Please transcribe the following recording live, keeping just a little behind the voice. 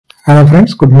Hello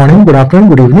friends, good morning, good afternoon,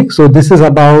 good evening. So this is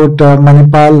about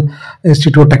Manipal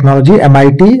Institute of Technology,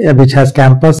 MIT, which has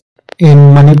campus in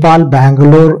Manipal,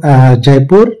 Bangalore,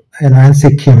 Jaipur, and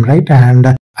Sikkim, right?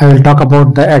 And I will talk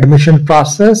about the admission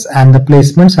process and the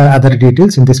placements and other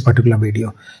details in this particular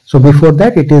video. So before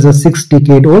that, it is a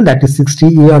 6-decade-old, that is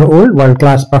 60-year-old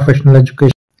world-class professional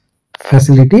education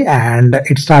facility, and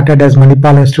it started as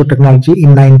Manipal Institute of Technology in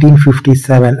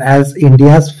 1957 as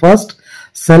India's first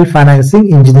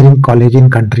self-financing engineering college in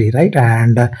country, right?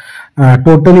 And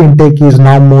total intake is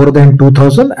now more than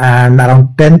 2000, and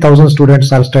around 10,000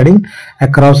 students are studying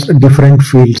across different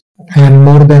fields, and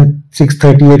more than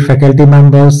 638 faculty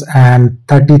members and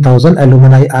 30,000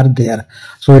 alumni are there.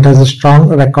 So it has a strong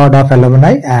record of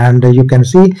alumni, and you can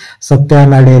see Satya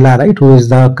Nadella, right, who is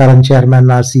the current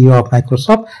chairman or CEO of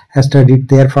Microsoft, has studied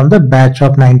there from the batch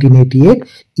of 1988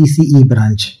 ECE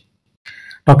branch.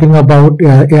 Talking about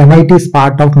MIT is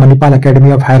part of Manipal Academy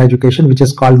of Higher Education, which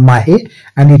is called MAHE,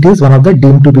 and it is one of the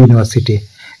deemed to be university.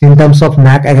 In terms of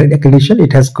NAC accreditation,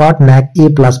 it has got NAC A++,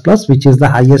 which is the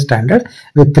highest standard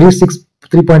with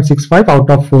 3.65 out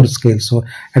of 4 scales. So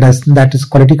it has, that is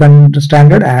quality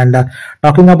standard. And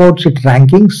talking about its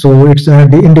ranking, so it's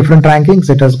in different rankings.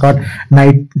 It has got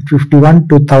 951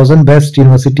 2000 best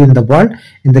university in the world.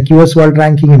 In the QS World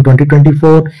ranking in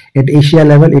 2024, at Asia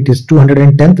level, it is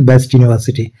 210th best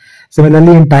university.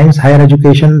 Similarly, in Times Higher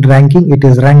Education ranking, it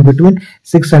is ranked between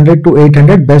 600 to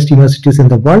 800 best universities in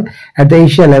the world. At the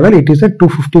Asia level, it is at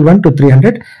 251 to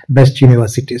 300 best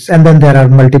universities. And then there are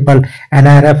multiple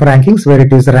NIRF rankings where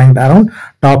it is ranked around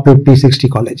top 50-60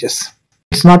 colleges.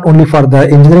 It's not only for the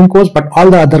engineering course, but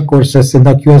all the other courses in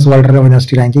the QS World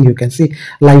University ranking. You can see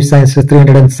life sciences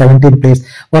 317 place.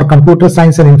 For computer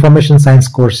science and information science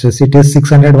courses, it is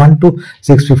 601 to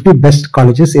 650 best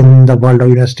colleges in the world or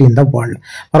university in the world.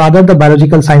 For other the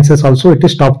biological sciences also, it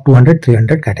is top 200,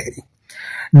 300 category.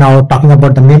 Now talking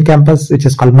about the main campus, which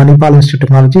is called Manipal Institute of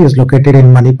Technology, is located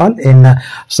in Manipal in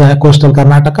coastal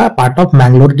Karnataka, part of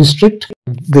Mangalore district.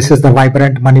 This is the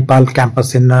vibrant Manipal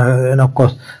campus in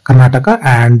Karnataka,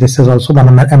 and this is also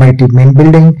one of MIT main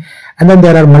building. And then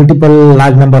there are multiple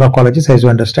large number of colleges, as you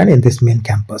understand, in this main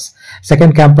campus.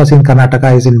 Second campus in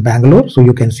Karnataka is in Bangalore. So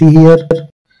you can see here,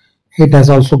 it has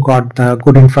also got the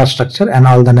good infrastructure and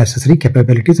all the necessary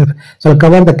capabilities. So I'll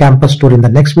cover the campus tour in the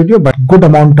next video, but good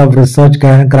amount of research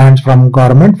grants from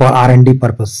government for R&D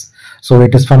purpose. So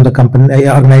it is from the company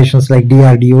organizations like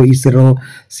DRDO, ISRO,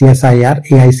 CSIR,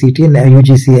 AICT, and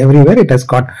UGC. Everywhere it has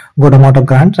got good amount of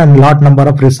grants, and lot number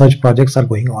of research projects are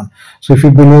going on. So if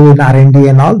you believe in R&D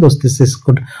and all those, this is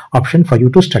good option for you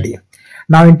to study.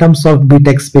 Now in terms of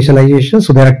BTech specialization,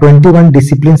 so there are 21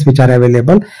 disciplines which are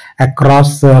available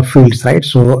across fields, right?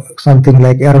 So something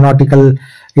like aeronautical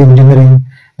engineering,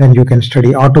 then you can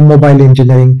study automobile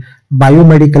engineering,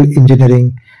 biomedical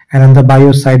engineering, and on the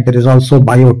bio side there is also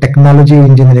biotechnology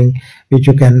engineering, which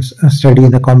you can study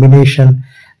in the combination.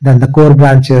 Then the core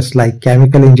branches like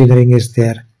chemical engineering is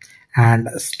there, and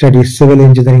study civil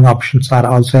engineering options are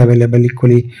also available,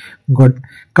 equally good.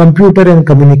 Computer and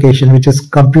communication, which is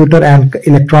computer and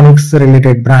electronics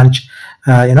related branch,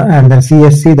 and then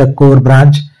CSC, the core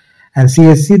branch. And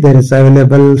CSC, there is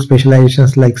available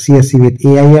specializations like CSC with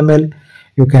AIML.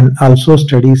 You can also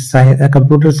study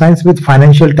computer science with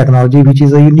financial technology, which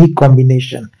is a unique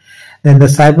combination. Then the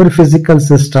cyber physical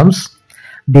systems,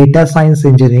 data science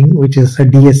engineering, which is a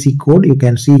DSC code, you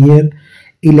can see here.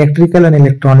 Electrical and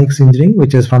electronics engineering,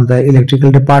 which is from the electrical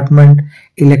department.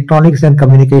 Electronics and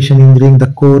communication engineering,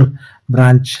 the core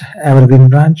branch, evergreen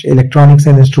branch. Electronics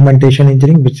and instrumentation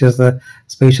engineering, which is the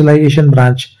specialization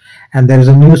branch. And there is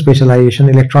a new specialization,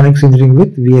 electronics engineering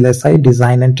with VLSI,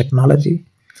 design and technology.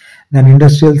 Then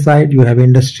industrial side, you have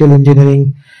industrial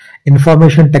engineering,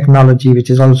 information technology,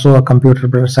 which is also a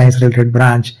computer science related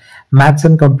branch. Maths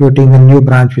and computing, a new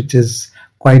branch which is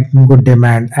quite good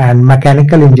demand, and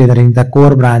mechanical engineering, the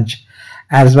core branch,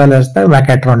 as well as the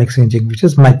mechatronics engineering, which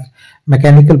is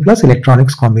mechanical plus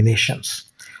electronics combinations.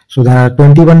 So there are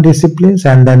 21 disciplines,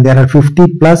 and then there are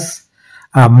 50 plus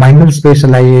minor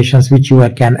specializations which you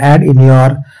can add in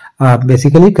your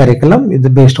basically curriculum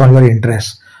based on your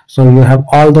interest. So you have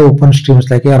all the open streams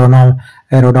like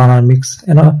aerodynamics,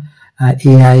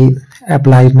 AI,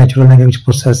 applied natural language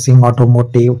processing,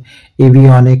 automotive,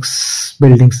 avionics,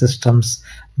 building systems,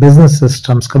 business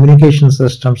systems, communication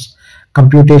systems,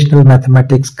 computational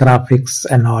mathematics, graphics,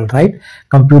 and all, right?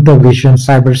 Computer vision,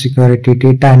 cybersecurity,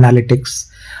 data analytics.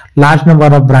 Large number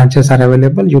of branches are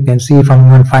available. You can see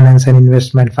from finance and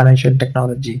investment, financial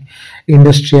technology,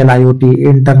 industrial IoT,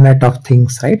 Internet of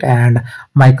Things, right? And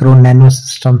micro nano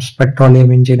systems,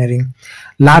 petroleum engineering.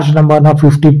 large number of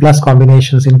 50 plus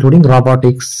combinations, including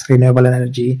robotics, renewable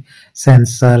energy,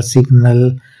 sensor,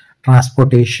 signal,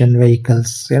 transportation,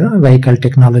 vehicles, vehicle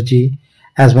technology,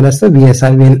 as well as the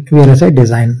VLSI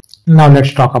design. Now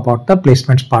let's talk about the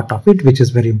placements part of it, which is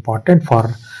very important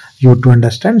for you to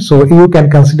understand. So you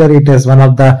can consider it as one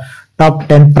of the top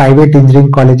 10 private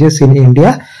engineering colleges in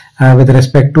India with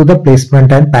respect to the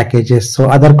placement and packages. So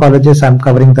other colleges, I'm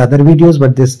covering the other videos,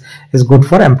 but this is good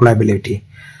for employability.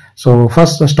 So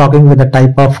first, starting with the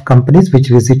type of companies which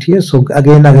visit here. So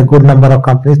again, a good number of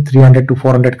companies, 300 to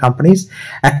 400 companies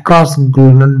across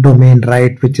domain,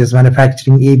 right, which is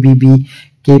manufacturing, ABB,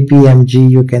 KPMG.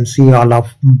 You can see all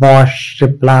of Bosch,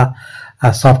 Tripla,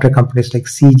 software companies like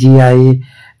CGI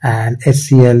and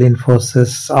SCL,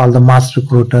 Infosys, all the mass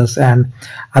recruiters, and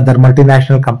other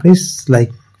multinational companies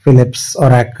like Philips,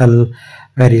 Oracle,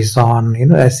 Verizon,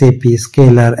 SAP,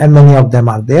 Scalar, and many of them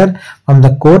are there on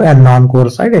the core and non-core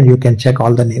side, and you can check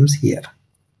all the names here.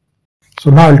 So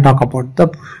now I'll talk about the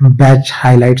batch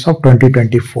highlights of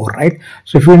 2024, right?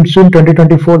 So if you in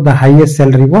 2024, the highest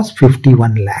salary was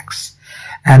 51 lakhs.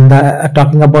 And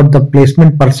talking about the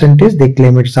placement percentage, they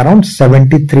claim it's around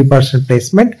 73%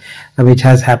 placement, which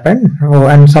has happened,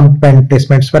 and some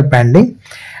placements were pending.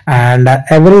 And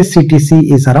average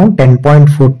CTC is around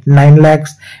 10.49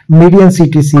 lakhs. Median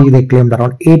CTC they claimed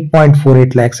around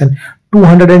 8.48 lakhs, and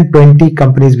 220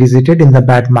 companies visited in the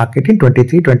bad market in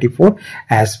 23-24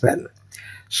 as well.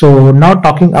 So now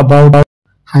talking about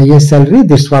highest salary,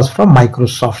 this was from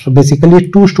Microsoft. So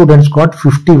basically 2 students got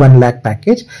 51 lakh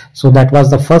package. So that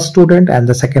was the first student, and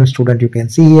the second student you can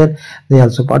see here, they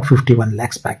also got 51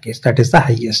 lakhs package. That is the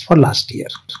highest for last year.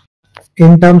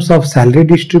 In terms of salary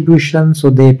distribution, so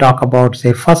they talk about,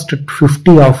 say, first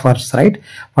 50 offers, right?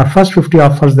 For first 50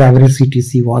 offers, the average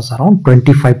CTC was around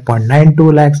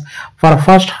 25.92 lakhs. For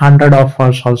first 100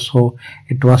 offers also,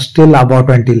 it was still about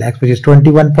 20 lakhs, which is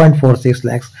 21.46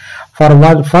 lakhs. For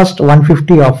first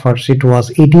 150 offers, it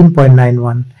was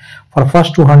 18.91. For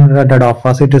first 200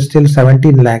 offers, it is still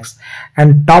 17 lakhs.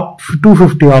 And top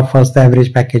 250 offers, the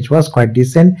average package was quite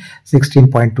decent,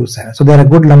 16.27. So there are a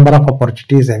good number of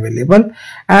opportunities available.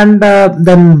 And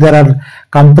then there are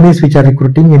companies which are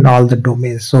recruiting in all the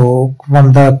domains. So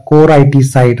from the core IT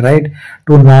side, right,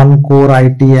 to non-core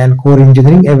IT and core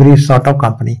engineering, every sort of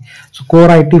company. So core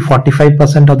IT,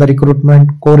 45% of the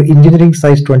recruitment, core engineering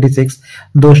size 26.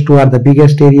 Those two are the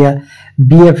biggest area.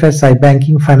 BFSI,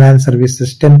 banking, finance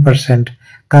services, 10%,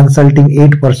 consulting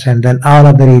 8%, then all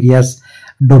other areas,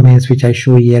 domains which I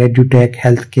show here, edutech,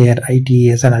 healthcare,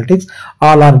 ITES, analytics,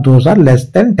 all of those are less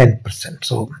than 10%.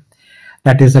 So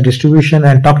that is the distribution.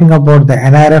 And talking about the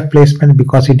NIRF placement,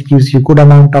 because it gives you good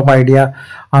amount of idea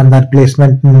on the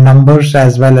placement numbers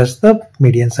as well as the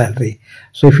median salary.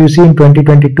 So if you see in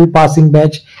 2022 passing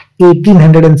batch,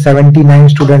 1879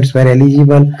 students were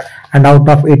eligible, and out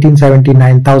of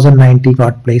 1879, 1090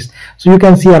 got placed. So you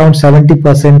can see around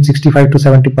 70%, 65 to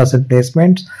 70%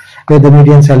 placements with the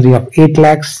median salary of 8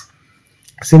 lakhs.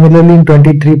 Similarly, in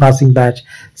 23 passing batch,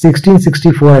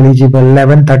 1664 eligible,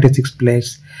 1136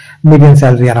 placed, median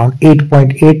salary around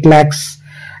 8.8 lakhs.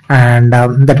 And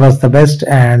that was the best.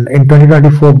 And in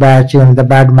 2024 batch, even in the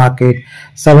bad market,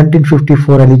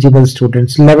 1754 eligible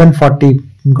students, 1140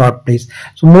 got placed.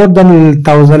 So more than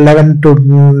 11 to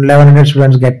 1100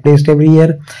 students get placed every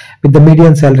year, with the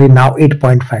median salary now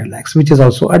 8.5 lakhs, which is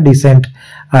also a decent,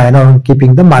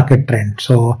 keeping the market trend.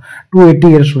 So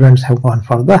 280 students have gone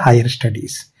for the higher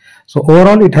studies. So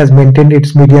overall, it has maintained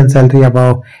its median salary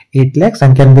above 8 lakhs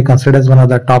and can be considered as one of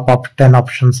the top 10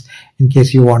 options in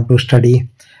case you want to study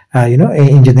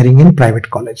engineering in private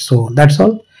college. So that's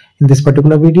all in this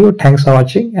particular video. Thanks for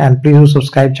watching, and please do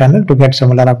subscribe channel to get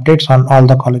similar updates on all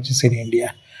the colleges in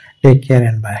India. Take care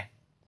and bye.